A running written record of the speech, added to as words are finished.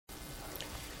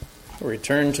We'll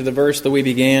return to the verse that we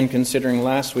began considering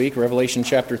last week, Revelation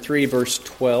chapter 3, verse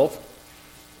 12.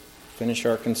 Finish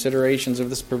our considerations of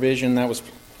this provision that was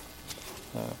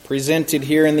presented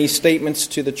here in these statements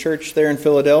to the church there in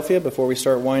Philadelphia before we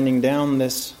start winding down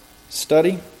this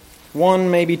study.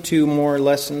 One, maybe two more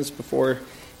lessons before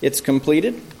it's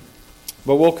completed.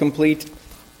 But we'll complete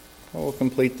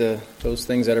those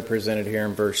things that are presented here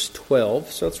in verse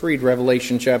 12. So let's read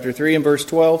Revelation chapter 3 and verse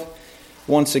 12.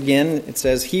 Once again, it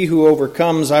says, "He who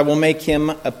overcomes, I will make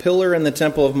him a pillar in the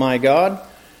temple of my God,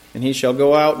 and he shall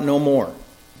go out no more.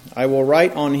 I will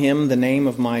write on him the name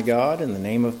of my God and the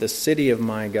name of the city of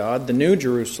my God, the new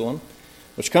Jerusalem,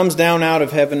 which comes down out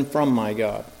of heaven from my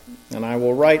God. And I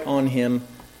will write on him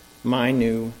my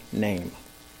new name."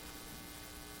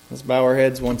 Let's bow our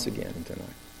heads once again tonight.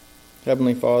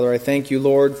 Heavenly Father, I thank you,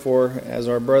 Lord, for, as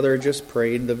our brother just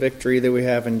prayed, the victory that we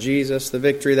have in Jesus, the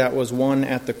victory that was won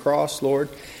at the cross, Lord,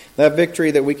 that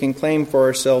victory that we can claim for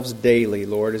ourselves daily,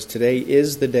 Lord, as today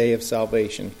is the day of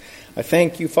salvation. I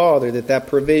thank you, Father, that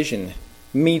provision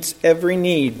meets every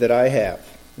need that I have,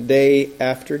 day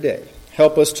after day.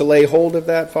 Help us to lay hold of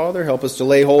that, Father. Help us to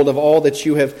lay hold of all that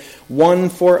you have won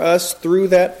for us through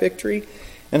that victory.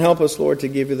 And help us, Lord, to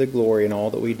give you the glory in all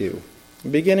that we do.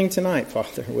 Beginning tonight,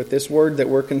 Father, with this word that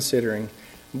we're considering,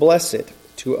 bless it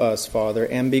to us, Father,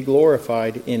 and be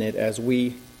glorified in it as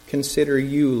we consider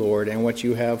you, Lord, and what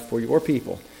you have for your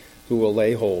people who will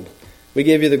lay hold. We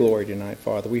give you the glory tonight,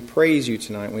 Father. We praise you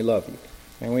tonight, and we love you.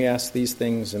 And we ask these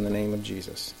things in the name of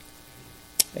Jesus.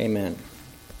 Amen.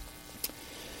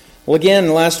 Well,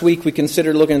 again, last week we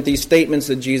considered looking at these statements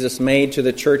that Jesus made to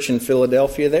the church in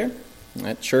Philadelphia there.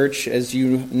 That church, as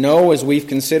you know, as we've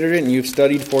considered it and you've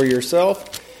studied for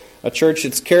yourself, a church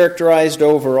that's characterized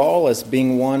overall as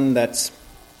being one that's,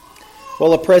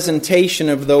 a presentation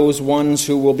of those ones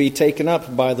who will be taken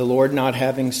up by the Lord, not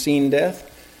having seen death.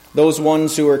 Those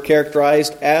ones who are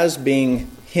characterized as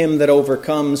being him that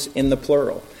overcomes in the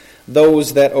plural.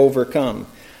 Those that overcome.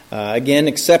 Again,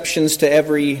 exceptions to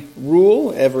every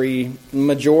rule, every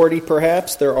majority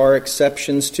perhaps, there are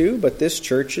exceptions to, but this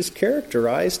church is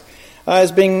characterized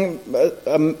as being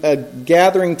a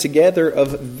gathering together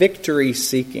of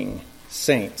victory-seeking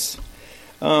saints.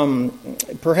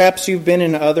 Perhaps you've been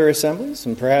in other assemblies,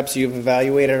 and perhaps you've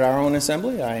evaluated our own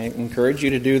assembly. I encourage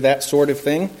you to do that sort of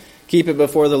thing. Keep it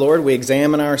before the Lord. We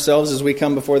examine ourselves as we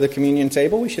come before the communion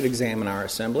table. We should examine our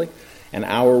assembly and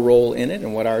our role in it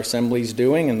and what our assembly is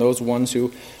doing, and those ones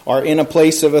who are in a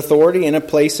place of authority, in a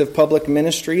place of public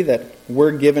ministry that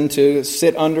we're given to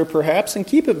sit under perhaps, and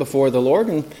keep it before the Lord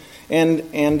and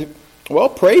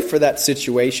pray for that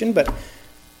situation. But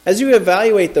as you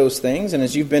evaluate those things, and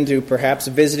as you've been to perhaps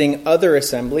visiting other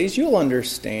assemblies, you'll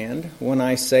understand when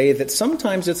I say that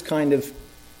sometimes it's kind of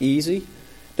easy.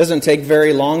 It doesn't take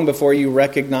very long before you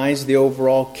recognize the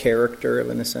overall character of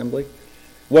an assembly,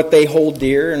 what they hold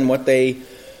dear and what they,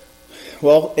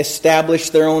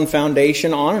 establish their own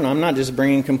foundation on. And I'm not just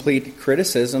bringing complete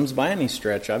criticisms by any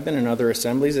stretch. I've been in other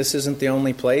assemblies. This isn't the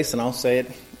only place, and I'll say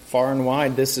it far and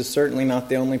wide, this is certainly not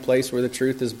the only place where the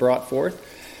truth is brought forth,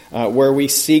 where we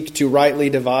seek to rightly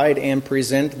divide and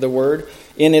present the word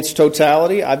in its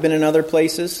totality. I've been in other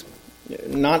places,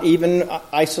 not even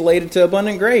isolated to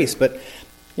Abundant Grace, but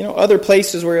other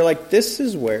places where you're like, this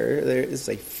is where there is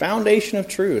a foundation of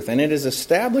truth, and it is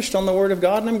established on the Word of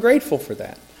God, and I'm grateful for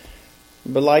that.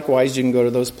 But likewise, you can go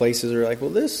to those places where you're like,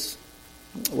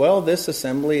 this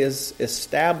assembly is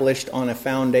established on a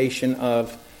foundation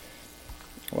of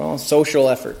social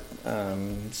effort,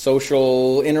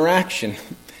 social interaction,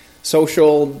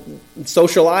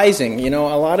 socializing,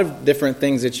 a lot of different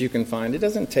things that you can find. It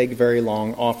doesn't take very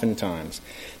long oftentimes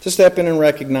to step in and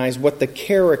recognize what the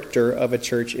character of a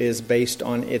church is based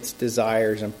on its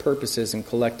desires and purposes and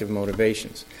collective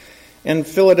motivations. And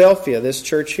Philadelphia, this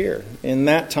church here, in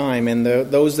that time, and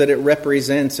those that it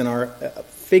represents and are a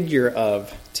figure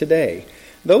of today,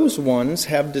 those ones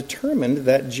have determined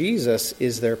that Jesus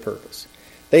is their purpose.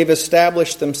 They've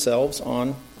established themselves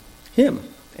on him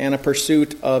and a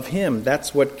pursuit of him.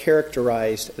 That's what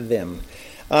characterized them.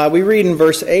 We read in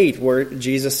verse 8 where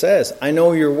Jesus says, "I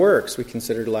know your works," we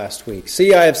considered last week.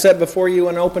 "See, I have set before you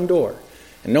an open door,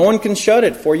 and no one can shut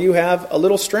it, for you have a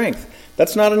little strength."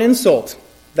 That's not an insult.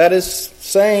 That is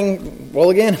saying,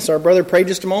 again, as our brother prayed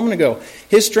just a moment ago,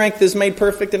 his strength is made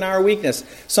perfect in our weakness.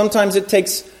 Sometimes it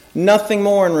takes nothing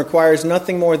more and requires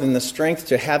nothing more than the strength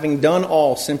to, having done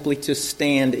all, simply to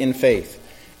stand in faith.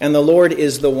 And the Lord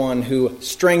is the one who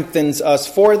strengthens us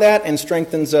for that and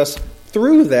strengthens us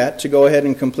through that to go ahead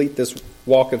and complete this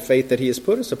walk of faith that he has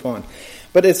put us upon.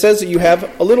 But it says that you have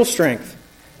a little strength.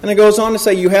 And it goes on to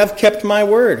say, "You have kept my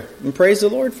word." And praise the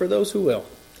Lord for those who will.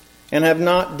 and have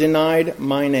not denied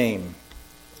my name.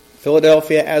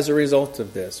 Philadelphia, as a result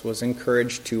of this, was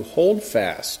encouraged to hold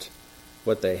fast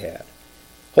what they had.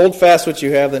 Hold fast what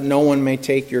you have, that no one may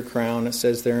take your crown, it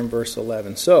says there in verse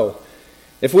 11. So,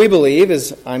 if we believe,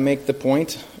 as I make the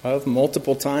point of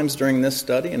multiple times during this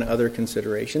study and other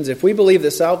considerations, if we believe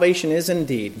that salvation is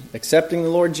indeed accepting the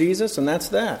Lord Jesus, and that's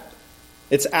that.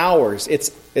 It's ours.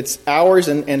 It's ours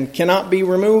and cannot be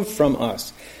removed from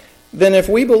us. Then if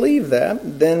we believe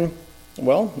that, then,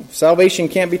 well, salvation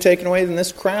can't be taken away. Then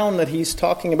this crown that he's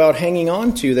talking about hanging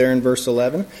on to there in verse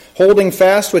 11, holding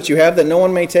fast what you have that no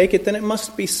one may take it, then it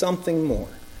must be something more.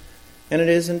 And it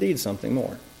is indeed something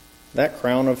more. That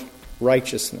crown of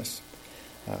righteousness.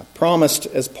 Promised,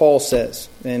 as Paul says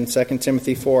in 2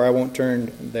 Timothy 4, I won't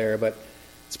turn there, but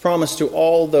it's promised to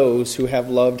all those who have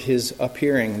loved his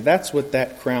appearing. That's what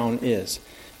that crown is.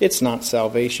 It's not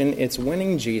salvation, it's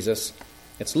winning Jesus.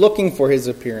 It's looking for his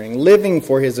appearing, living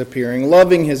for his appearing,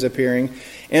 loving his appearing,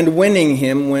 and winning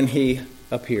him when he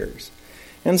appears.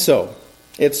 And so,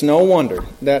 it's no wonder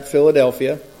that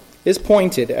Philadelphia is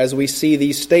pointed as we see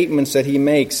these statements that he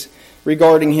makes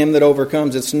regarding him that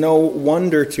overcomes. It's no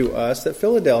wonder to us that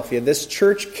Philadelphia, this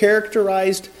church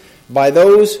characterized by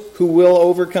those who will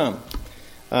overcome,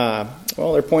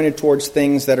 they're pointed towards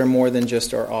things that are more than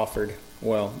just are offered,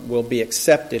 will be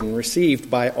accepted and received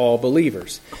by all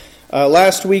believers.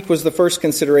 Last week was the first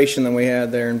consideration that we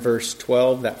had there in verse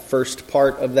 12, that first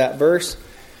part of that verse,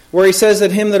 where he says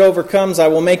that him that overcomes, I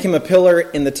will make him a pillar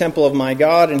in the temple of my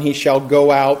God, and he shall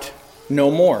go out no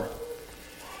more.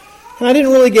 And I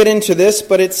didn't really get into this,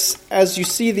 but it's, as you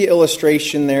see the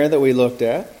illustration there that we looked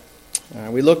at.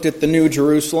 We looked at the New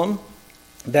Jerusalem,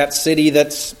 that city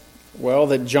that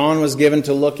John was given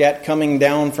to look at coming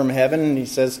down from heaven. And he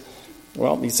says,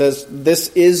 this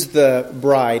is the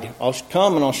bride. I'll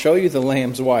come and I'll show you the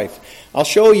Lamb's wife. I'll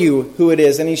show you who it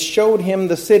is. And he showed him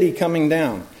the city coming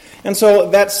down. And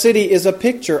so that city is a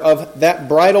picture of that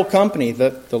bridal company,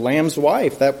 the Lamb's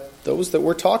wife, those that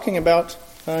we're talking about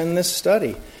in this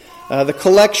study. The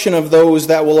collection of those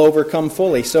that will overcome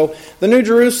fully. So the New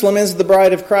Jerusalem is the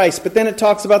bride of Christ. But then it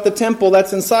talks about the temple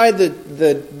that's inside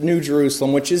the New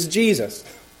Jerusalem, which is Jesus.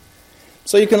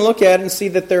 So you can look at it and see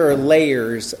that there are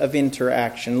layers of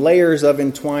interaction, layers of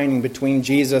entwining between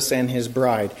Jesus and his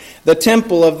bride. The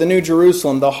temple of the New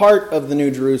Jerusalem, the heart of the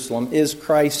New Jerusalem, is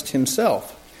Christ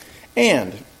himself.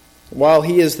 And while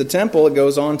he is the temple, it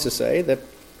goes on to say that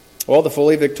the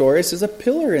fully victorious is a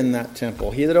pillar in that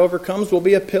temple. He that overcomes will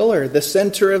be a pillar, the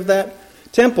center of that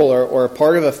temple, or a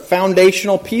part of a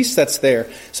foundational piece that's there.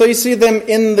 So you see them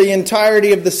in the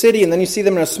entirety of the city, and then you see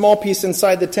them in a small piece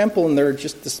inside the temple, and there are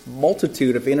just this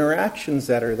multitude of interactions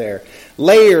that are there.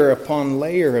 Layer upon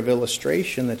layer of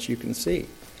illustration that you can see.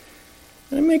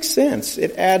 And it makes sense.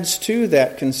 It adds to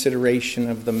that consideration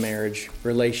of the marriage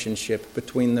relationship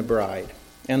between the bride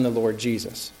and the Lord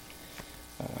Jesus.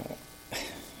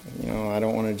 I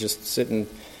don't want to just sit and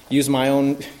use my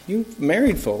own. You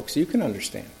married folks, you can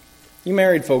understand. You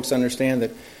married folks understand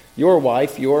that your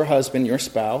wife, your husband, your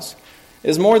spouse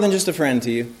is more than just a friend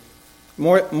to you.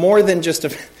 More than just a,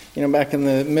 back in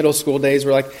the middle school days,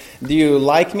 we're like, do you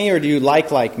like me or do you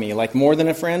like me? Like more than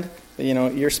a friend?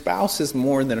 Your spouse is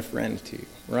more than a friend to you,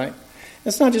 right?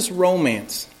 It's not just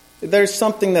romance. There's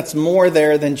something that's more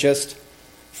there than just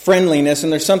friendliness,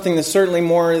 and there's something that's certainly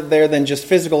more there than just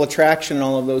physical attraction and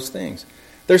all of those things.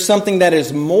 There's something that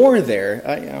is more there.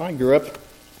 I grew up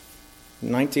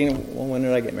 19, when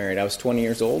did I get married? I was 20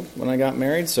 years old when I got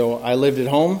married, so I lived at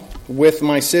home with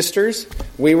my sisters.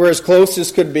 We were as close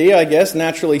as could be, I guess,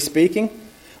 naturally speaking.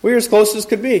 We were as close as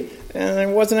could be, and there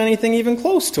wasn't anything even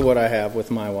close to what I have with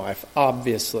my wife,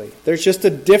 obviously. There's just a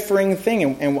differing thing,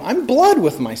 and I'm blood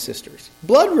with my sisters,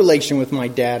 blood relation with my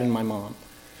dad and my mom.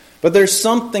 But there's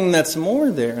something that's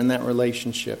more there in that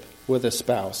relationship with a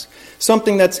spouse.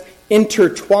 Something that's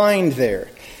intertwined there.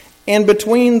 And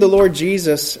between the Lord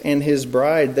Jesus and his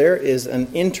bride, there is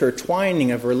an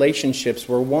intertwining of relationships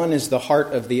where one is the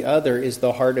heart of the other,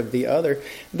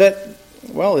 that,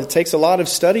 it takes a lot of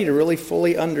study to really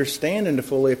fully understand and to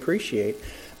fully appreciate.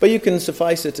 But you can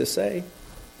suffice it to say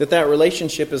that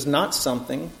relationship is not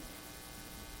something,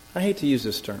 I hate to use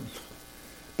this term,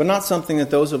 but not something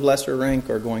that those of lesser rank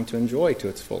are going to enjoy to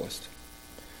its fullest.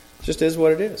 It just is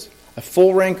what it is. A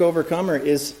full rank overcomer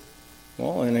is,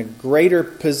 in a greater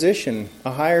position,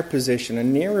 a higher position, a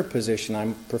nearer position,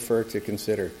 I prefer to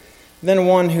consider, than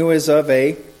one who is of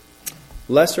a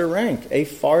lesser rank, a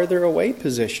farther away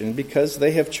position, because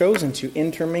they have chosen to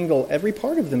intermingle every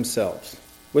part of themselves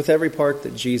with every part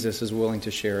that Jesus is willing to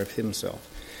share of himself.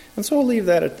 And so I'll leave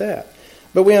that at that.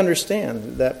 But we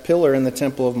understand that pillar in the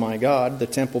temple of my God, the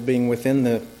temple being within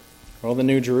the Well, the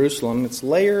New Jerusalem, it's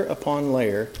layer upon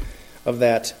layer of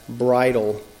that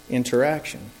bridal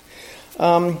interaction.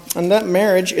 And that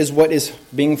marriage is what is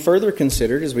being further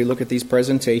considered as we look at these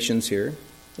presentations here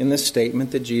in this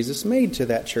statement that Jesus made to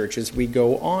that church as we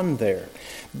go on there.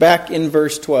 Back in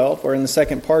verse 12, or in the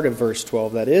second part of verse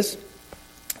 12, that is,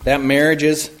 that marriage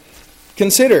is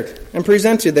considered and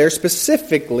presented there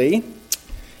specifically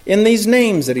in these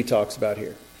names that he talks about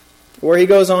here, where he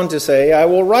goes on to say, I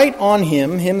will write on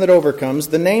him that overcomes,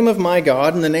 the name of my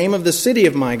God and the name of the city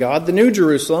of my God, the New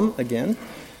Jerusalem, again,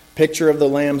 picture of the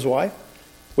Lamb's wife,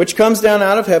 which comes down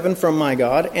out of heaven from my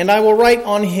God, and I will write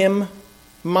on him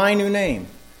my new name.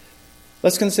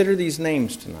 Let's consider these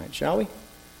names tonight, shall we?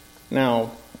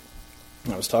 Now,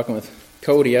 I was talking with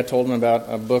Cody. I told him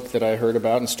about a book that I heard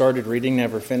about and started reading,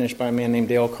 never finished, by a man named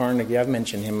Dale Carnegie. I've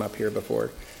mentioned him up here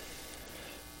before.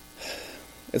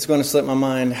 It's going to slip my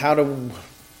mind. How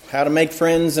to make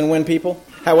friends and win people?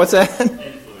 What's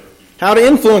that? How to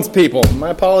influence people. My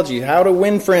apologies. How to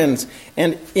win friends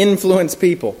and influence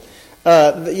people.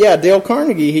 Dale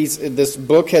Carnegie. This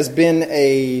book has been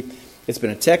a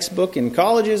textbook in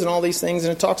colleges and all these things,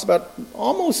 and it talks about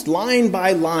almost line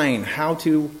by line how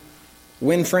to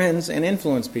win friends and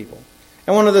influence people.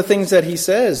 And one of the things that he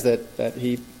says that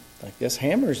he, I guess,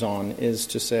 hammers on is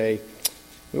to say,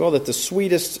 well, that the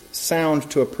sweetest sound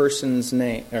to a person's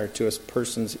name, or to a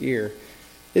person's ear,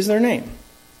 is their name.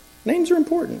 Names are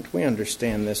important. We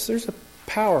understand this. There's a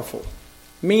powerful,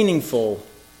 meaningful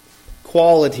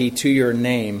quality to your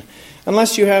name,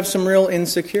 unless you have some real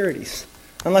insecurities,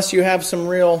 unless you have some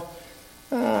real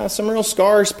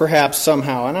scars, perhaps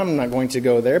somehow. And I'm not going to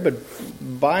go there, but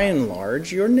by and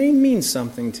large, your name means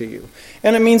something to you,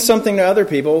 and it means something to other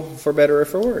people, for better or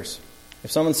for worse.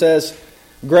 If someone says,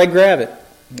 Greg Gravitt,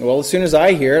 well, as soon as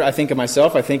I hear it, I think of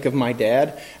myself, I think of my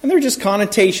dad, and they're just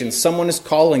connotations. Someone is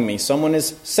calling me, someone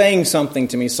is saying something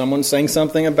to me, someone's saying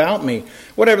something about me,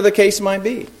 whatever the case might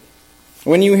be.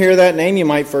 When you hear that name, you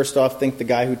might first off think the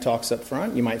guy who talks up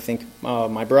front, you might think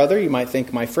my brother, you might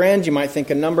think my friend, you might think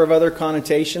a number of other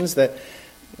connotations that,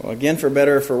 well, again, for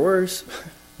better or for worse,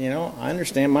 I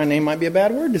understand my name might be a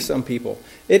bad word to some people.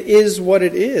 It is what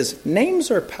it is. Names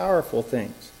are powerful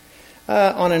things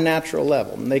on a natural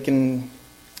level. And they can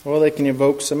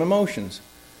evoke some emotions.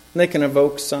 They can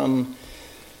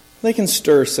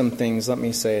stir some things, let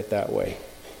me say it that way.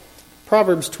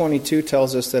 Proverbs 22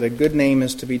 tells us that a good name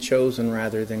is to be chosen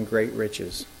rather than great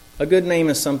riches. A good name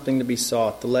is something to be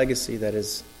sought, the legacy that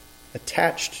is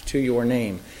attached to your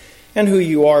name, and who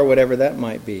you are, whatever that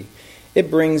might be. It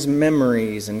brings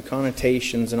memories and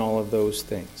connotations and all of those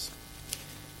things.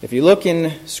 If you look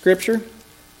in Scripture,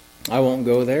 I won't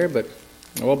go there, but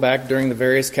back during the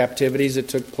various captivities that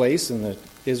took place in the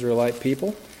Israelite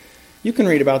people, you can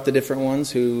read about the different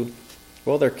ones who,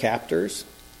 their captors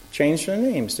changed their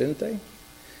names, didn't they?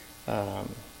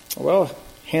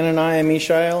 Hananiah,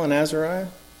 Mishael, and Azariah.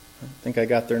 I think I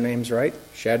got their names right.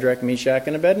 Shadrach, Meshach,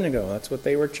 and Abednego. That's what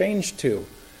they were changed to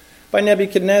by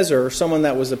Nebuchadnezzar, or someone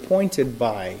that was appointed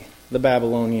by the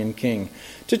Babylonian king,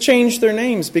 to change their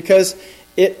names because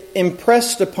it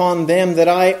impressed upon them that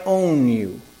I own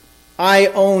you. I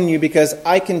own you because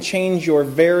I can change your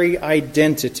very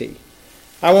identity.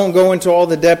 I won't go into all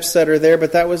the depths that are there,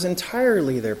 but that was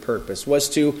entirely their purpose, was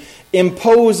to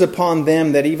impose upon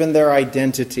them that even their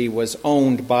identity was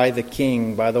owned by the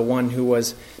king, by the one who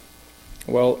was,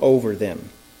 over them.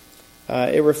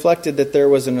 It reflected that there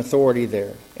was an authority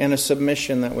there and a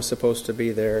submission that was supposed to be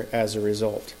there as a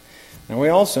result. Now we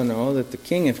also know that the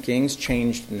King of Kings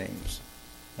changed names.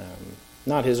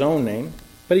 Not his own name,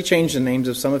 but he changed the names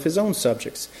of some of his own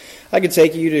subjects. I could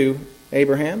take you to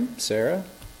Abraham, Sarah,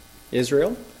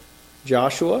 Israel,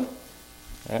 Joshua,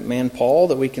 that man Paul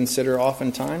that we consider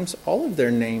oftentimes. All of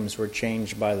their names were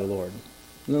changed by the Lord.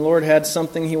 And the Lord had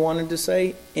something he wanted to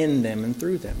say in them and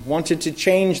through them. Wanted to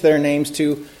change their names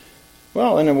to,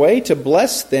 in a way, to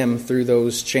bless them through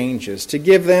those changes. To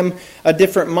give them a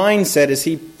different mindset as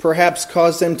he perhaps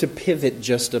caused them to pivot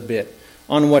just a bit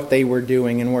on what they were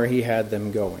doing and where he had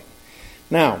them going.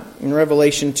 Now, in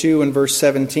Revelation 2 and verse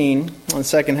 17, on the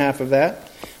second half of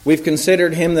that, we've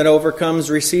considered him that overcomes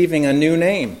receiving a new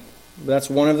name. That's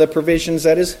one of the provisions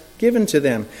that is given to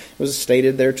them. It was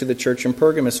stated there to the church in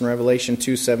Pergamos in Revelation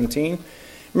 2:17.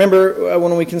 Remember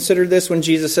when we considered this, when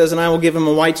Jesus says, and I will give him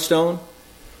a white stone,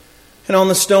 and on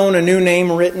the stone a new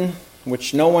name written,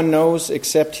 which no one knows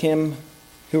except him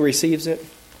who receives it. Do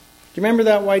you remember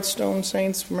that white stone,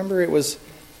 saints? Remember it was,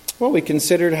 we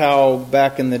considered how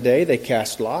back in the day they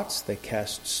cast lots, they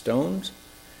cast stones,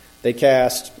 they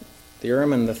cast the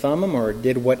Urim and the Thummim, or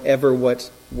did whatever what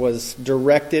was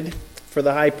directed for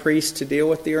the high priest to deal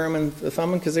with the Urim and the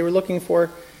Thummim because they were looking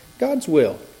for God's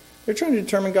will. They're trying to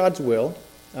determine God's will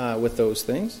with those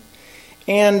things.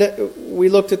 And we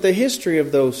looked at the history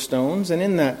of those stones, and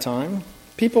in that time,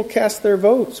 people cast their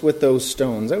votes with those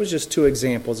stones. That was just 2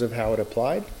 examples of how it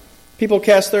applied. People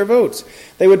cast their votes.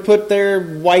 They would put their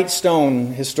white stone,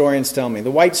 historians tell me,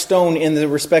 the white stone in the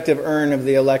respective urn of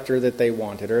the elector that they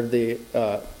wanted, or the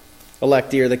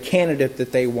electee, or the candidate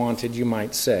that they wanted, you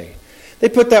might say. They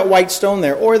put that white stone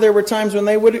there. Or there were times when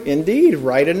they would indeed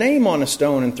write a name on a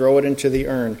stone and throw it into the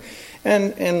urn.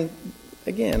 And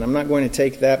again, I'm not going to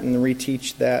take that and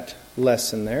reteach that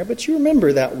lesson there, but you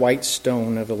remember that white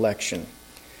stone of election.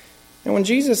 And when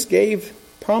Jesus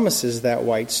promises that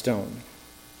white stone,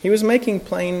 he was making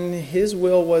plain his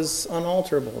will was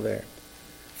unalterable there.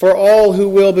 For all who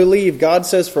will believe, God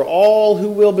says, for all who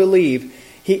will believe,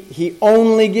 he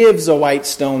only gives a white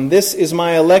stone. This is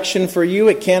my election for you.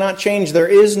 It cannot change. There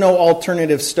is no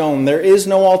alternative stone. There is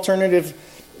no alternate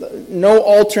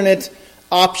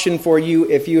option for you.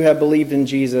 If you have believed in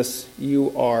Jesus,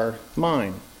 you are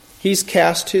mine. He's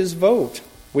cast his vote.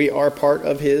 We are part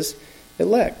of his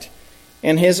elect.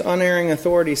 And his unerring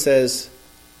authority says,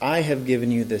 I have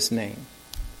given you this name,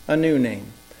 a new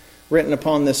name, written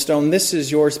upon this stone. This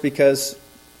is yours because,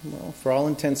 well, for all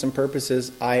intents and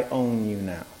purposes, I own you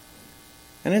now.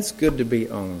 And it's good to be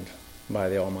owned by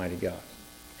the Almighty God.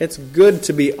 It's good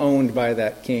to be owned by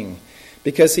that King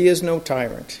because he is no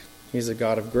tyrant. He's a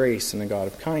God of grace and a God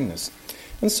of kindness.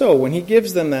 And so when he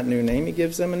gives them that new name, he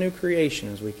gives them a new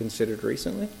creation, as we considered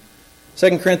recently.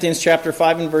 2 Corinthians chapter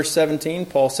 5 and verse 17,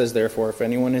 Paul says, therefore, if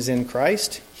anyone is in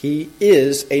Christ, he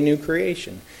is a new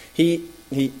creation. He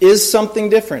is something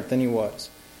different than he was.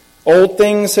 Old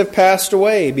things have passed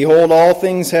away. Behold, all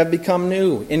things have become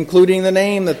new, including the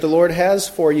name that the Lord has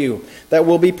for you that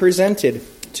will be presented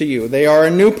to you. They are a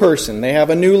new person. They have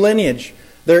a new lineage.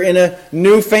 They're in a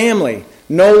new family,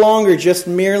 no longer just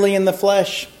merely in the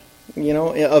flesh,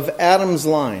 of Adam's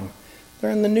line.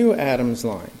 They're in the new Adam's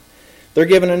line. They're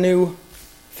given a new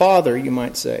father, you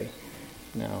might say.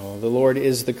 Now, the Lord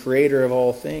is the creator of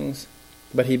all things,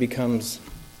 but he becomes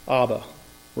Abba,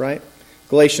 right?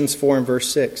 Galatians 4 and verse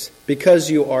 6.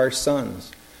 Because you are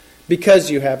sons,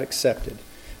 because you have accepted,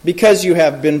 because you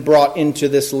have been brought into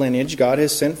this lineage, God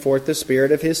has sent forth the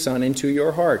Spirit of his Son into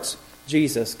your hearts.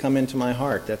 Jesus, come into my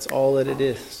heart. That's all that it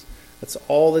is. That's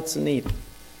all that's needed.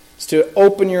 It's to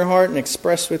open your heart and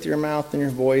express with your mouth and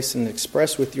your voice and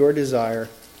express with your desire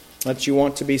that you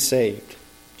want to be saved.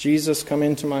 Jesus, come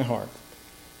into my heart.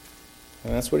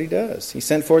 And that's what he does. He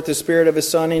sent forth the Spirit of his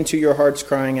Son into your hearts,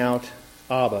 crying out,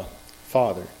 Abba,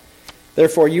 Father.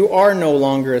 Therefore, you are no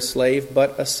longer a slave,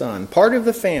 but a son, part of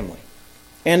the family.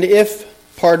 And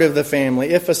if part of the family,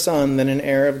 if a son, then an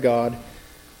heir of God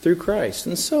through Christ.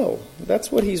 And so,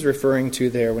 that's what he's referring to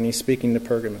there when he's speaking to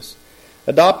Pergamos.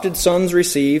 Adopted sons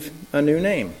receive a new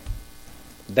name,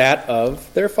 that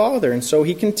of their father. And so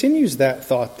he continues that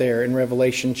thought there in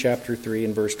Revelation chapter 3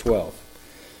 and verse 12.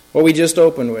 What we just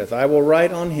opened with, I will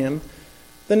write on him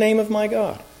the name of my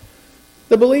God.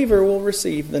 The believer will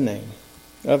receive the name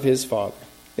of his father.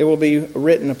 It will be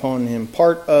written upon him,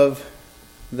 part of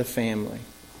the family.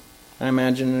 I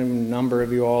imagine a number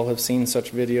of you all have seen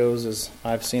such videos as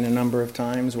I've seen a number of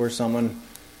times where someone,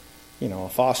 a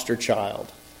foster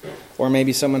child, or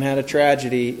maybe someone had a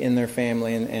tragedy in their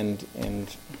family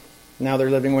and now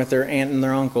they're living with their aunt and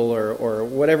their uncle or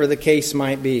whatever the case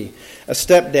might be. A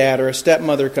stepdad or a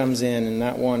stepmother comes in and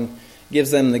that one gives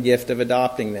them the gift of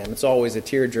adopting them. It's always a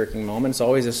tear-jerking moment. It's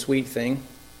always a sweet thing.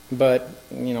 But,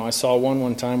 I saw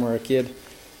one time where a kid,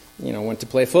 went to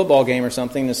play a football game or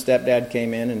something. The stepdad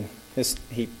came in and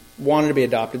he wanted to be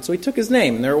adopted. So he took his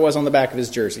name and there it was on the back of his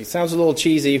jersey. It sounds a little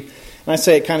cheesy. And I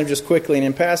say it kind of just quickly and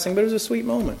in passing, but it was a sweet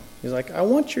moment. He's like, I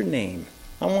want your name.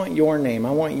 I want your name.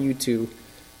 I want you to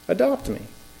adopt me.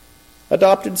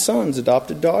 Adopted sons,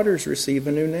 adopted daughters receive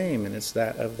a new name, and it's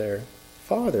that of their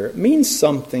father. It means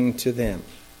something to them.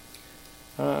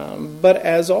 But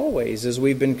as always, as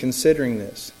we've been considering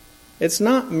this, it's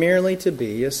not merely to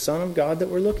be a son of God that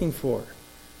we're looking for.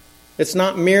 It's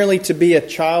not merely to be a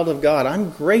child of God.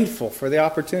 I'm grateful for the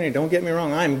opportunity. Don't get me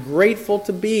wrong. I'm grateful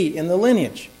to be in the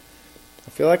lineage. I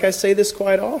feel like I say this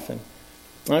quite often.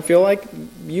 I feel like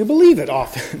you believe it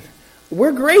often.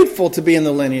 We're grateful to be in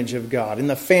the lineage of God, in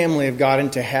the family of God,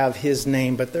 and to have his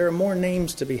name. But there are more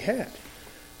names to be had.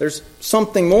 There's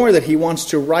something more that he wants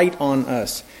to write on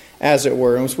us, as it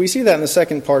were. And we see that in the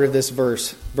second part of this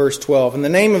verse, verse 12. In the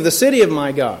name of the city of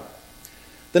my God.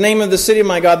 The name of the city of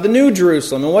my God, the New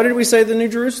Jerusalem. And what did we say the New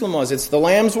Jerusalem was? It's the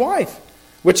Lamb's wife.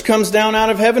 which comes down out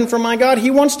of heaven from my God.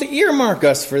 He wants to earmark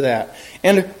us for that.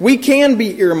 And we can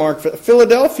be earmarked for that.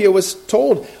 Philadelphia was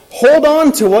told, hold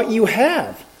on to what you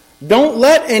have. Don't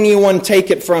let anyone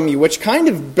take it from you, which kind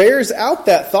of bears out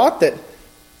that thought that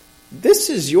this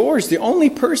is yours. The only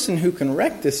person who can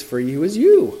wreck this for you is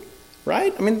you.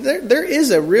 Right? I mean, there is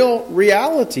a real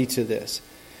reality to this.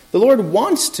 The Lord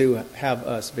wants to have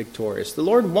us victorious. The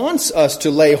Lord wants us to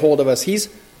lay hold of us.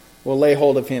 We'll lay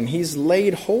hold of Him. He's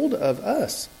laid hold of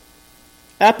us,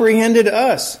 apprehended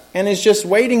us, and is just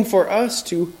waiting for us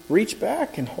to reach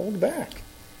back and hold back.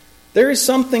 There is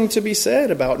something to be said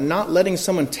about not letting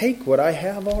someone take what I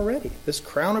have already, this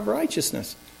crown of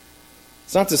righteousness.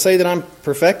 It's not to say that I'm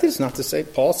perfected. It's not to say,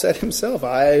 Paul said himself,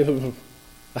 I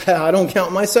don't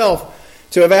count myself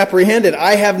to have apprehended.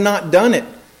 I have not done it.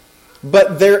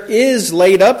 But there is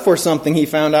laid up for something, he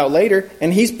found out later,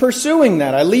 and he's pursuing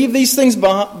that. I leave these things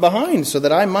behind so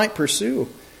that I might pursue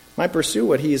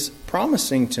what he is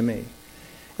promising to me.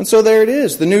 And so there it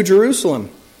is, the New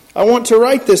Jerusalem. I want to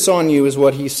write this on you is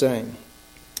what he's saying.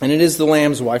 And it is the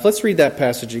Lamb's wife. Let's read that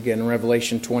passage again in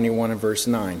Revelation 21 and verse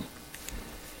 9.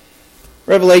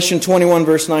 Revelation 21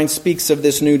 verse 9 speaks of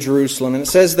this New Jerusalem. And it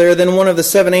says there, Then one of the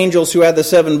 7 angels who had the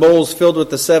 7 bowls filled with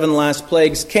the 7 last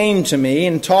plagues came to me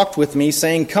and talked with me,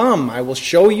 saying, Come, I will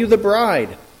show you the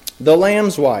bride, the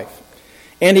Lamb's wife.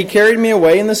 And he carried me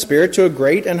away in the Spirit to a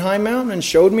great and high mountain, and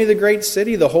showed me the great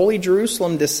city, the holy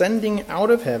Jerusalem, descending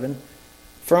out of heaven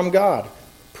from God,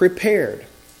 prepared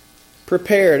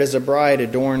as a bride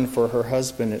adorned for her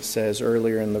husband, it says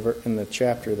earlier in the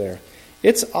chapter there.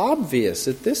 It's obvious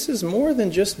that this is more than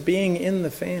just being in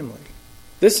the family.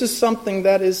 This is something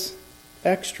that is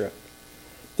extra.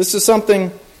 This is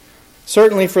something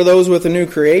certainly for those with a new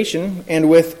creation and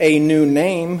with a new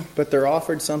name, but they're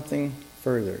offered something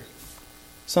further.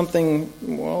 Something,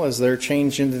 well, as they're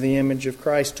changed into the image of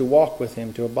Christ, to walk with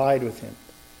Him, to abide with Him,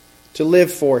 to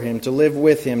live for Him, to live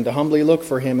with Him, to humbly look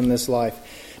for Him in this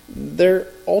life. They're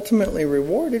ultimately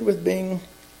rewarded with being,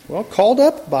 well, called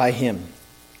up by Him.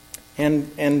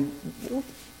 And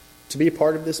to be a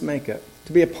part of this makeup,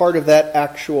 to be a part of that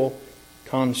actual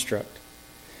construct.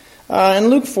 In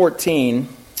Luke 14,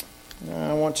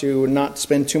 I want to not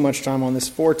spend too much time on this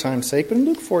for time's sake, but in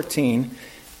Luke 14,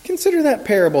 consider that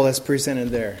parable that's presented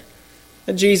there,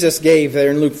 that Jesus gave there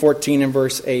in Luke 14 and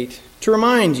verse 8, to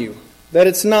remind you that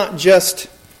it's not just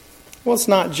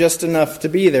enough to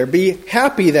be there. Be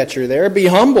happy that you're there. Be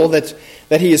humble that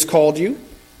He has called you.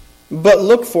 But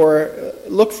look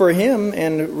for Him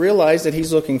and realize that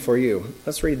He's looking for you.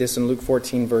 Let's read this in Luke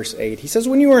 14, verse 8. He says,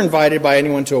 When you are invited by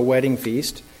anyone to a wedding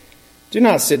feast, do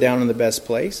not sit down in the best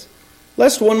place,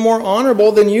 lest one more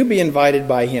honorable than you be invited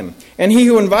by him. And he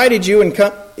who invited you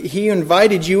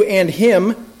and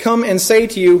him come and say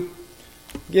to you,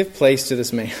 Give place to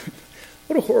this man.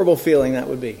 What a horrible feeling that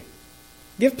would be.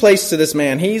 Give place to this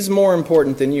man. He's more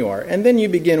important than you are. And then you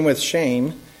begin with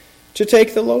shame to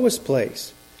take the lowest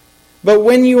place. But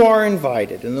when you are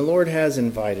invited, and the Lord has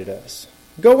invited us,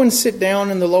 go and sit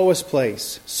down in the lowest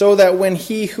place, so that when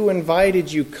he who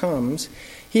invited you comes,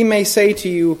 he may say to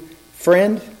you,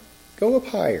 Friend, go up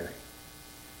higher.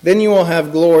 Then you will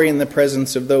have glory in the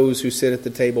presence of those who sit at the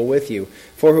table with you.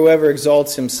 For whoever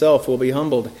exalts himself will be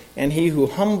humbled, and he who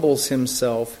humbles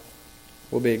himself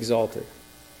will be exalted.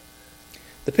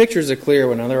 The picture is a clear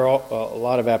one. Now, there are a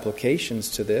lot of applications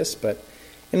to this, but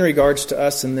in regards to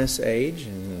us in this age,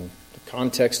 and the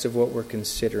context of what we're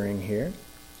considering here,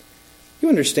 you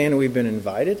understand we've been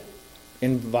invited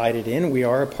in. We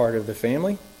are a part of the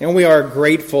family, and we are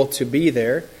grateful to be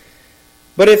there.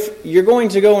 But if you're going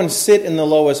to go and sit in the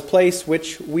lowest place,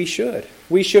 which we should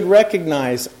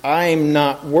recognize I'm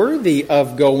not worthy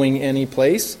of going any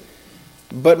place,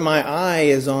 but my eye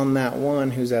is on that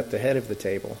one who's at the head of the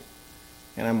table,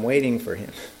 and I'm waiting for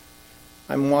him.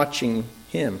 I'm watching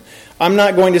him. I'm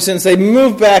not going to sit and say,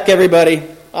 "Move back, everybody.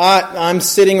 I'm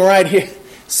sitting right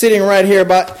here,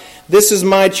 but this is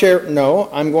my chair." No,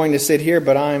 I'm going to sit here,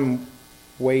 but I'm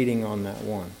waiting on that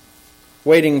one.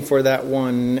 Waiting for that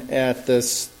one at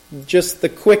just the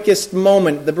quickest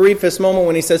moment, the briefest moment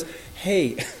when he says,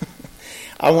 "Hey,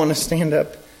 I want to stand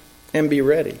up and be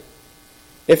ready."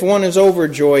 If one is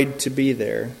overjoyed to be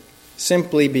there,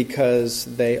 simply because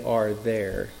they are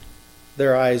there,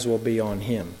 their eyes will be on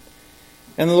him.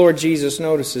 And the Lord Jesus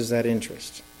notices that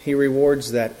interest. He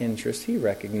rewards that interest. He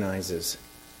recognizes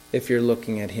if you're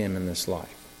looking at him in this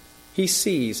life. He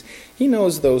sees. He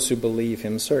knows those who believe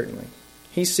him, certainly.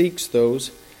 He seeks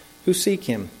those who seek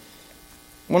him.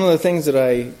 One of the things that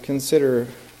I consider,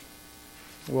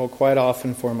 quite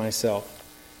often for myself,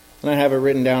 and I have it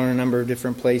written down in a number of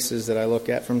different places that I look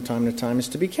at from time to time, is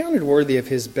to be counted worthy of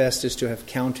his best is to have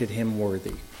counted him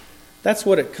worthy. That's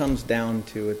what it comes down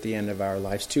to at the end of our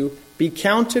lives. To be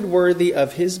counted worthy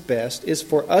of his best is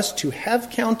for us to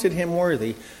have counted him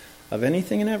worthy of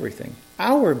anything and everything,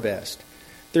 our best,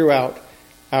 throughout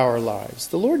our lives.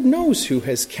 The Lord knows who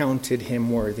has counted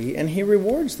him worthy, and he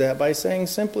rewards that by saying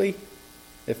simply,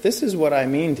 if this is what I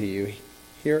mean to you,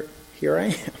 here I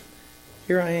am.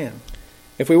 Here I am.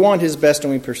 If we want his best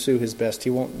and we pursue his best, he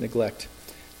won't neglect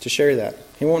to share that.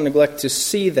 He won't neglect to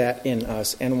see that in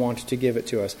us and want to give it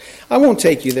to us. I won't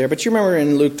take you there, but you remember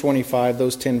in Luke 25,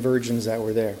 those 10 virgins that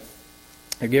were there.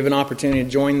 They're given opportunity to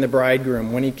join the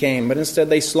bridegroom when he came, but instead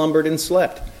they slumbered and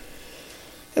slept.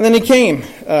 And then he came.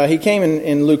 He came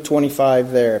in Luke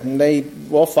 25 there. And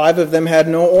 5 of them had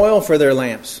no oil for their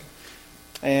lamps.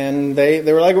 And they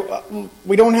were like,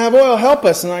 we don't have oil, help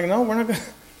us. And I'm like, no, we're not going to.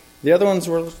 The other ones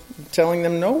were telling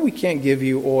them, no, we can't give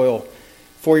you oil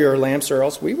for your lamps or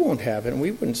else we won't have it and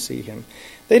we wouldn't see him.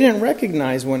 They didn't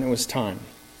recognize when it was time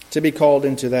to be called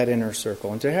into that inner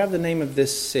circle and to have the name of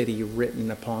this city written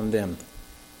upon them.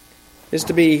 Is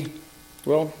to be,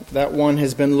 that one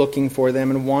has been looking for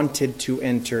them and wanted to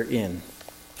enter in.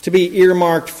 To be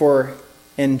earmarked for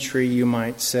entry, you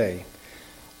might say.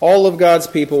 All of God's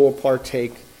people will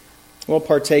partake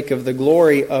of the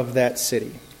glory of that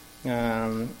city.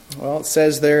 It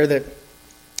says there that,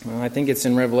 I think it's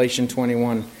in Revelation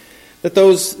 21, that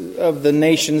those of the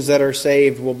nations that are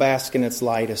saved will bask in its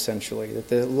light, essentially. That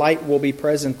the light will be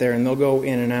present there and they'll go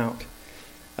in and out.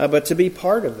 But to be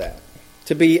part of that,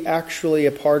 to be actually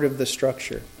a part of the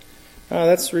structure,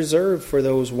 that's reserved for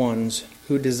those ones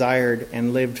who desired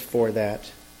and lived for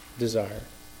that desire.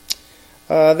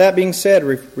 That being said,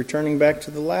 returning back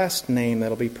to the last name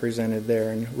that'll be presented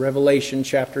there in Revelation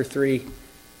chapter 3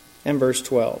 and verse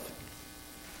 12.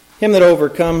 Him that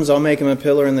overcomes, I'll make him a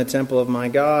pillar in the temple of my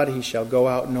God. He shall go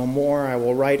out no more. I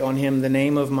will write on him the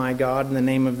name of my God and the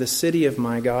name of the city of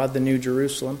my God, the New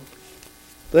Jerusalem.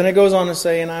 Then it goes on to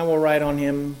say, and I will write on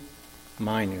him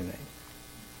my new name.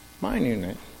 My new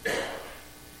name.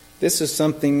 This is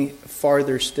something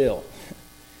farther still.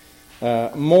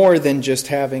 More than just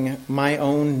having my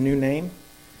own new name.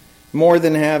 More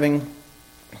than having,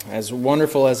 as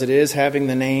wonderful as it is, having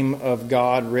the name of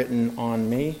God written on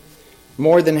me.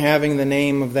 More than having the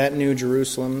name of that New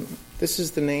Jerusalem, this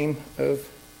is the name of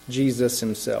Jesus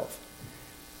himself.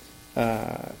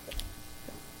 Remember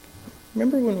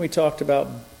when we talked about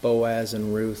Boaz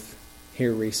and Ruth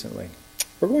here recently?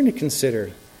 We're going to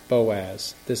consider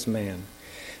Boaz, this man.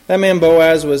 That man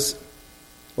Boaz was,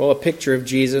 a picture of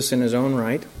Jesus in his own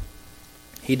right.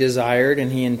 He desired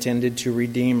and he intended to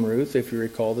redeem Ruth, if you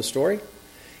recall the story.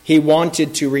 He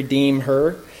wanted to redeem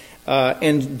her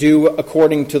and do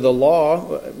according to the law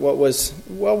what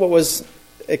was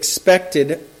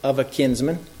expected of a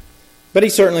kinsman. But he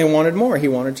certainly wanted more. He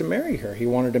wanted to marry her. He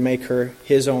wanted to make her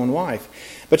his own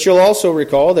wife. But you'll also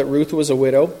recall that Ruth was a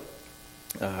widow.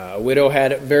 A widow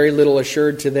had very little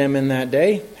assured to them in that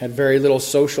day, had very little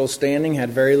social standing,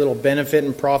 had very little benefit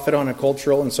and profit on a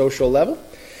cultural and social level.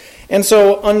 And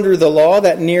so under the law,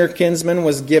 that near kinsman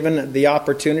was given the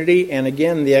opportunity, and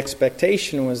again the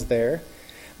expectation was there,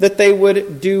 that they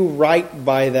would do right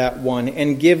by that one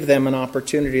and give them an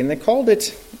opportunity. And they called it,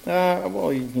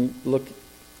 you can look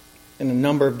in a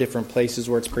number of different places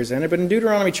where it's presented, but in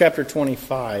Deuteronomy chapter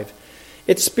 25,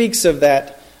 it speaks of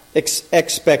that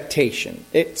expectation.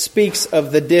 It speaks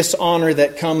of the dishonor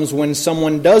that comes when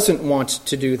someone doesn't want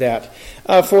to do that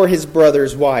for his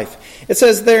brother's wife. It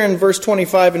says there in verse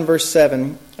 25 and verse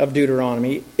 7 of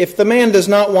Deuteronomy, if the man does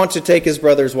not want to take his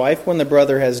brother's wife when the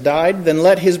brother has died, then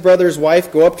let his brother's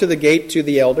wife go up to the gate to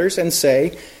the elders and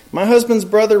say, my husband's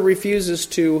brother refuses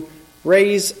to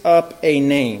raise up a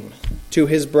name to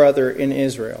his brother in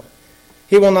Israel.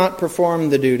 He will not perform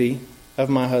the duty of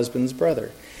my husband's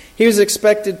brother. He was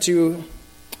expected to,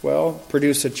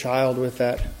 produce a child with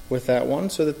that one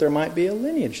so that there might be a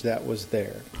lineage that was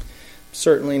there.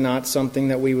 Certainly not something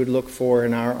that we would look for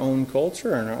in our own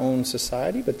culture, in our own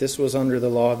society, but this was under the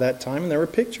law of that time, and there were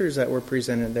pictures that were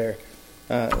presented there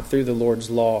through the Lord's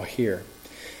law here.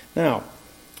 Now,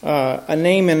 a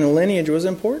name and a lineage was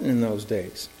important in those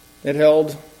days. It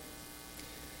held, it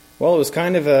was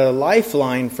kind of a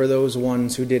lifeline for those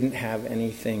ones who didn't have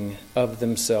anything of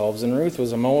themselves. And Ruth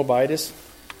was a Moabitess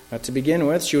to begin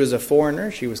with. She was a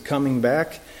foreigner. She was coming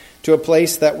back to a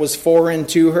place that was foreign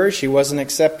to her. She wasn't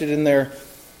accepted in their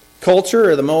culture,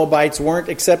 or the Moabites weren't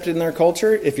accepted in their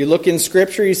culture. If you look in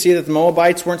Scripture, you see that the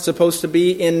Moabites weren't supposed to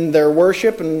be in their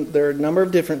worship, and there are a number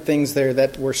of different things there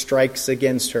that were strikes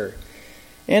against her.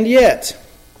 And yet,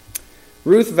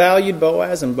 Ruth valued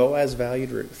Boaz, and Boaz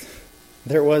valued Ruth.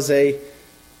 There was a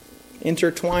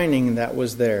intertwining that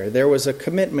was there. There was a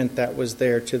commitment that was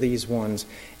there to these ones.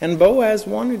 And Boaz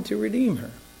wanted to redeem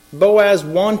her. Boaz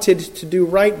wanted to do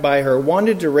right by her,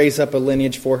 wanted to raise up a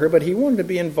lineage for her, but he wanted to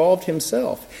be involved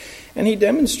himself. And he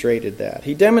demonstrated that.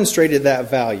 He demonstrated that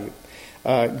value,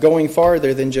 going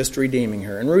farther than just redeeming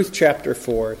her. In Ruth chapter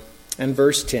 4 and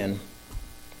verse 10,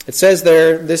 it says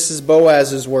there, this is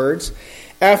Boaz's words,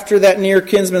 after that near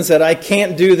kinsman said, I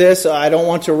can't do this, I don't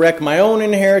want to wreck my own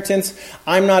inheritance,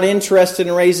 I'm not interested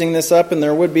in raising this up, and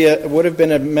there would have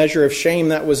been a measure of shame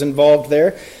that was involved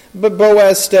there. But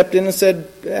Boaz stepped in and said,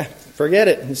 forget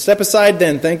it, step aside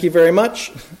then, thank you very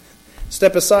much.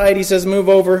 Step aside, he says, move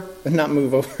over, not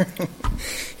move over.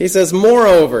 He says,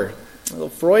 moreover, a little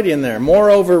Freudian there,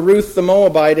 moreover, Ruth the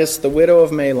Moabitess, the widow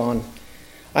of Mahlon,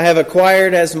 I have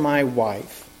acquired as my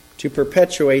wife, to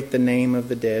perpetuate the name of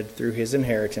the dead through his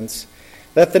inheritance,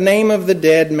 that the name of the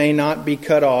dead may not be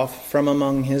cut off from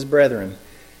among his brethren,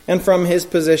 and from his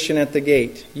position at the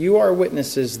gate. You are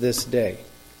witnesses this day.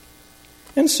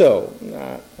 And so,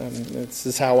 this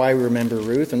is how I remember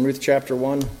Ruth. In Ruth chapter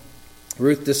 1,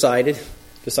 Ruth decided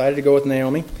to go with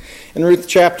Naomi. In Ruth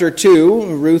chapter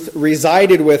 2, Ruth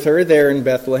resided with her there in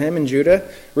Bethlehem in Judah.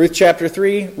 Ruth chapter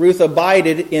 3, Ruth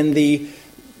abided in the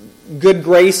good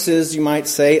graces, you might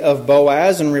say, of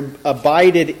Boaz and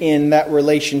abided in that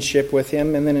relationship with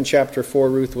him. And then in chapter 4,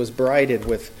 Ruth was brided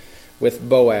with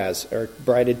Boaz, or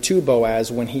brided to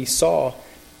Boaz when he saw,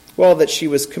 well, that she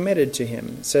was committed to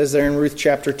him. It says there in Ruth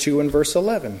chapter 2 and verse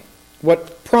 11,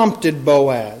 what prompted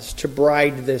Boaz to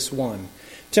bride this one,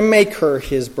 to make her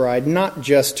his bride, not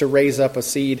just to raise up a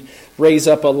seed, raise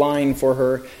up a line for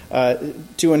her,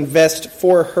 to invest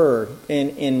for her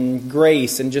in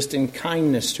grace and just in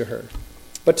kindness to her,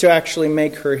 but to actually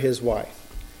make her his wife.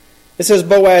 It says,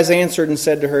 Boaz answered and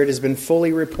said to her, it has been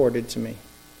fully reported to me,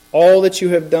 all that you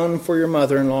have done for your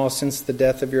mother-in-law since the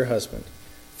death of your husband.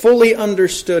 Fully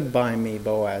understood by me,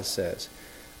 Boaz says.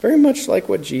 Very much like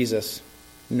what Jesus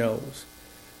knows.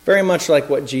 Very much like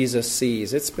what Jesus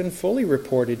sees. It's been fully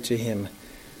reported to him.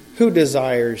 Who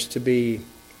desires to be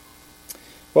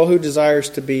at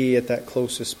that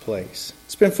closest place?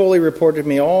 It's been fully reported to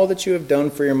me all that you have done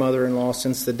for your mother-in-law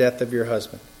since the death of your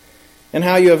husband, and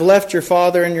how you have left your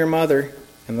father and your mother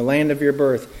and the land of your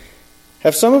birth.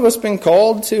 Have some of us been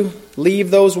called to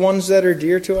leave those ones that are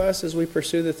dear to us as we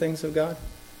pursue the things of God?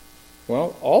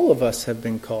 Well, all of us have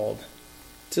been called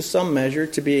to some measure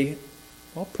to be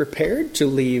prepared to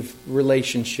leave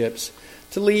relationships,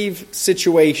 to leave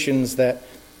situations that,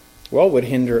 would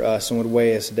hinder us and would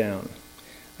weigh us down.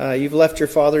 You've left your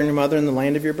father and your mother in the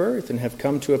land of your birth and have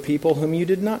come to a people whom you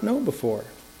did not know before.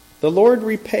 The Lord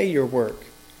repay your work,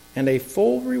 and a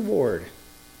full reward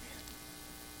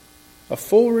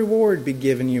be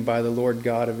given you by the Lord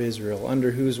God of Israel,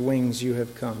 under whose wings you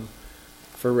have come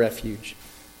for refuge.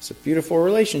 It's a beautiful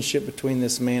relationship between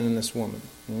this man and this woman.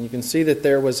 And you can see that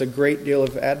there was a great deal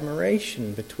of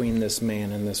admiration between this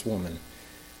man and this woman.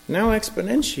 Now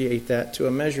exponentiate that to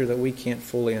a measure that we can't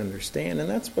fully understand. And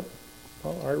that's what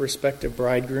our respective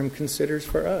bridegroom considers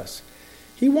for us.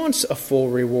 He wants a full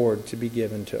reward to be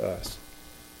given to us.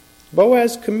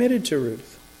 Boaz committed to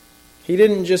Ruth. He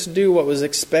didn't just do what was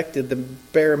expected, the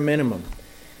bare minimum.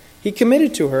 He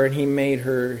committed to her and he made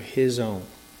her his own.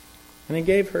 And he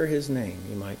gave her his name,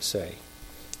 you might say.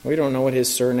 We don't know what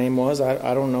his surname was.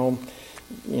 I don't know,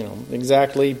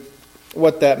 exactly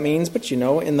what that means. But,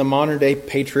 in the modern day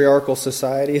patriarchal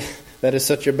society, that is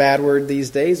such a bad word these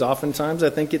days. Oftentimes, I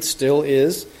think it still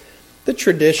is the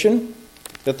tradition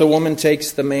that the woman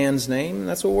takes the man's name. And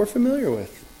that's what we're familiar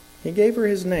with. He gave her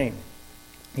his name,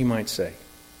 you might say.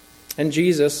 And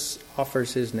Jesus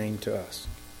offers his name to us.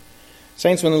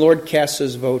 Saints, when the Lord casts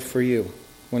his vote for you,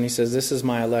 when he says, this is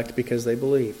my elect because they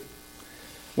believe.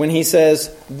 When he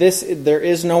says, there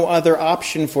is no other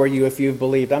option for you if you've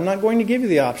believed. I'm not going to give you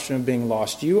the option of being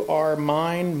lost. You are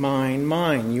mine, mine,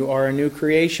 mine. You are a new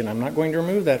creation. I'm not going to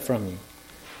remove that from you.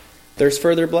 There's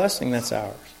further blessing that's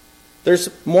ours. There's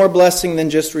more blessing than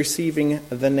just receiving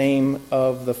the name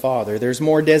of the Father. There's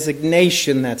more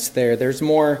designation that's there. There's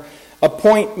more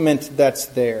appointment that's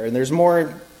there. And there's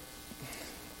more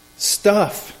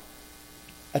stuff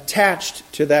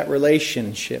attached to that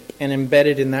relationship and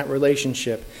embedded in that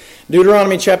relationship.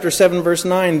 Deuteronomy chapter 7 verse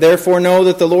 9, therefore know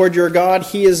that the Lord your God,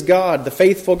 he is God, the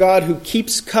faithful God who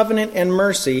keeps covenant and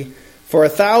mercy for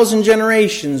 1,000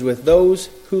 generations with those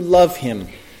who love him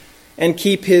and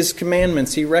keep his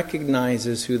commandments. He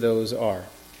recognizes who those are,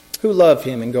 who love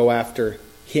him and go after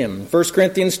him. 1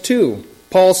 Corinthians 2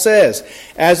 Paul says,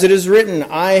 as it is written,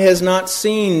 eye has not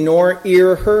seen, nor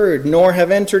ear heard, nor have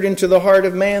entered into the heart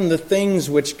of man the things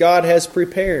which God has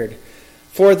prepared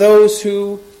for those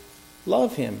who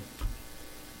love him.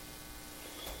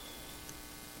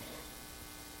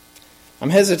 I'm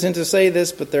hesitant to say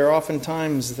this, but there are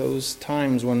oftentimes those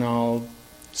times when I'll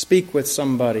speak with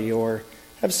somebody, or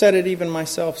have said it even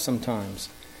myself sometimes,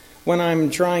 when I'm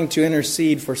trying to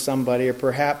intercede for somebody or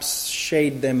perhaps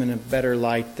shade them in a better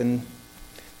light than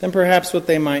perhaps what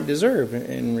they might deserve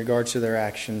in regards to their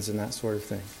actions and that sort of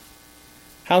thing.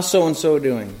 How's so-and-so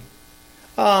doing?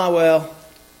 Well,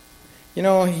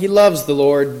 he loves the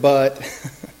Lord, but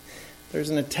there's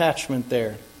an attachment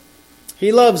there.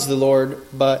 He loves the Lord,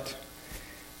 but...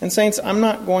 And saints, I'm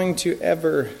not going to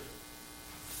ever...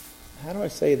 How do I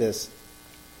say this?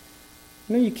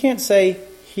 You can't say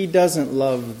he doesn't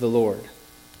love the Lord.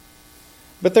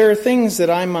 But there are things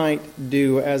that I might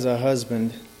do as a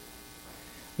husband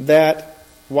that,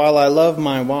 while I love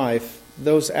my wife,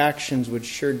 those actions would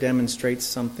sure demonstrate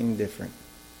something different.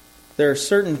 There are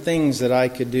certain things that I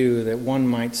could do that one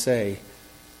might say,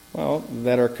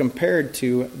 that are compared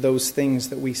to those things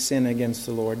that we sin against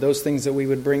the Lord, those things that we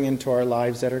would bring into our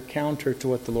lives that are counter to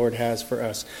what the Lord has for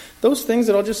us. Those things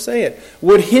that, I'll just say it,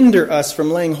 would hinder us from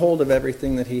laying hold of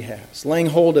everything that he has, laying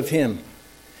hold of him.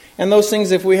 And those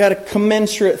things, if we had a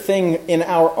commensurate thing in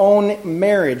our own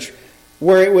marriage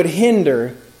where it would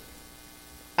hinder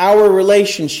our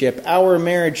relationship, our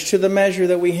marriage, to the measure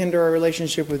that we hinder our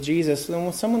relationship with Jesus,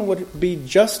 then someone would be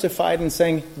justified in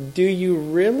saying, do you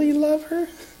really love her?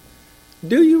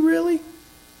 Do you really?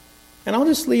 And I'll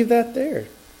just leave that there.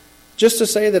 Just to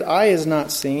say that eye has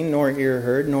not seen, nor ear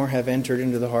heard, nor have entered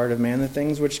into the heart of man the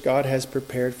things which God has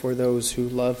prepared for those who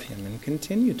love him and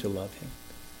continue to love him.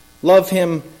 Love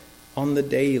him on the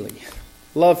daily.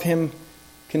 Love him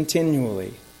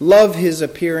continually. Love his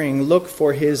appearing. Look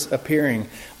for his appearing.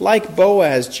 Like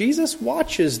Boaz, Jesus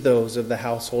watches those of the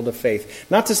household of faith.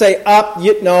 Not to say,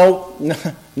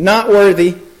 not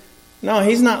worthy. No,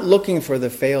 he's not looking for the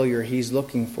failure. He's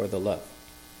looking for the love.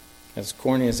 As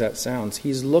corny as that sounds,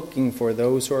 he's looking for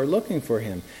those who are looking for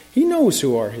him. He knows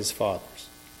who are his fathers.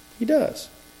 He does.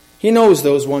 He knows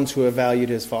those ones who have valued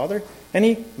his father, and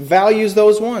he values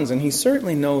those ones. And he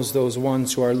certainly knows those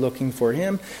ones who are looking for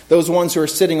him, those ones who are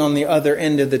sitting on the other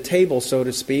end of the table, so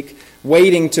to speak,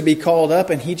 waiting to be called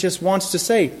up. And he just wants to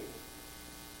say,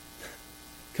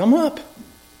 come up.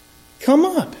 Come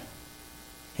up.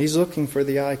 He's looking for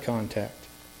the eye contact.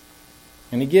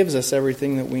 And he gives us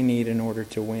everything that we need in order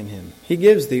to win him. He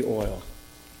gives the oil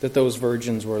that those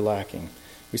virgins were lacking.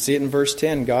 We see it in verse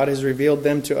 10. God has revealed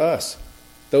them to us.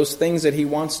 Those things that he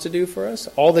wants to do for us,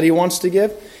 all that he wants to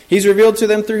give, he's revealed to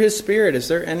them through his Spirit. Is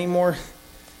there any more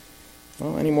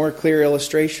clear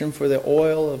illustration for the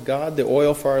oil of God, the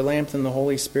oil for our lamp than the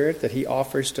Holy Spirit that he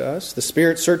offers to us? The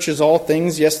Spirit searches all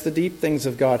things, yes, the deep things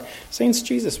of God. Saints,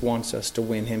 Jesus wants us to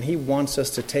win him. He wants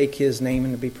us to take his name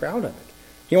and to be proud of it.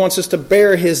 He wants us to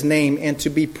bear his name and to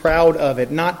be proud of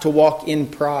it, not to walk in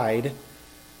pride,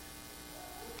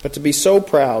 but to be so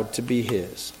proud to be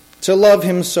his. To love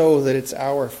him so that it's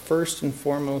our first and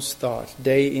foremost thought,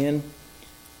 day in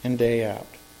and day out.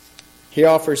 He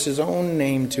offers his own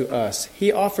name to us.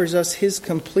 He offers us his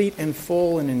complete and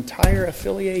full and entire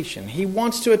affiliation. He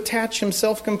wants to attach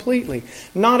himself completely.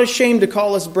 Not ashamed to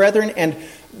call us brethren, and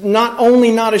not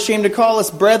only not ashamed to call us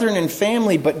brethren and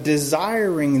family, but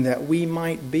desiring that we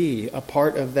might be a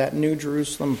part of that New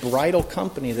Jerusalem bridal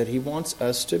company that he wants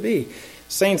us to be.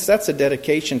 Saints, that's a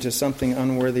dedication to something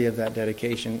unworthy of that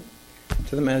dedication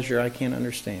to the measure I can't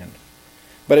understand.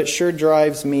 But it sure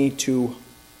drives me to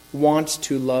want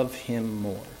to love him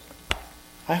more.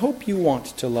 I hope you want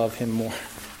to love him more.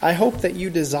 I hope that you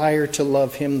desire to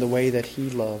love him the way that he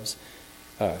loves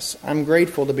us. I'm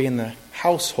grateful to be in the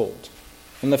household,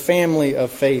 in the family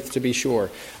of faith, to be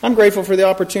sure. I'm grateful for the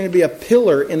opportunity to be a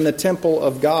pillar in the temple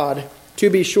of God, to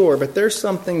be sure. But there's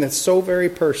something that's so very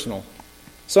personal,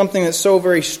 something that's so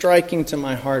very striking to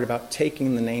my heart about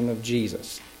taking the name of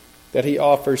Jesus that he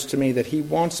offers to me, that he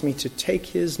wants me to take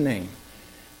his name.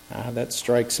 That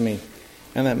strikes me,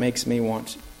 and that makes me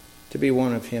want to be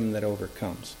one of him that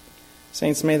overcomes.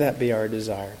 Saints, may that be our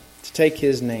desire, to take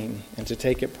his name and to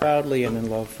take it proudly and in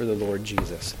love for the Lord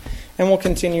Jesus. And we'll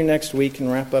continue next week and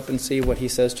wrap up and see what he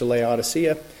says to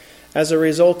Laodicea as a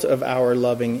result of our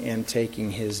loving and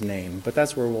taking his name. But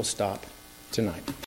that's where we'll stop tonight.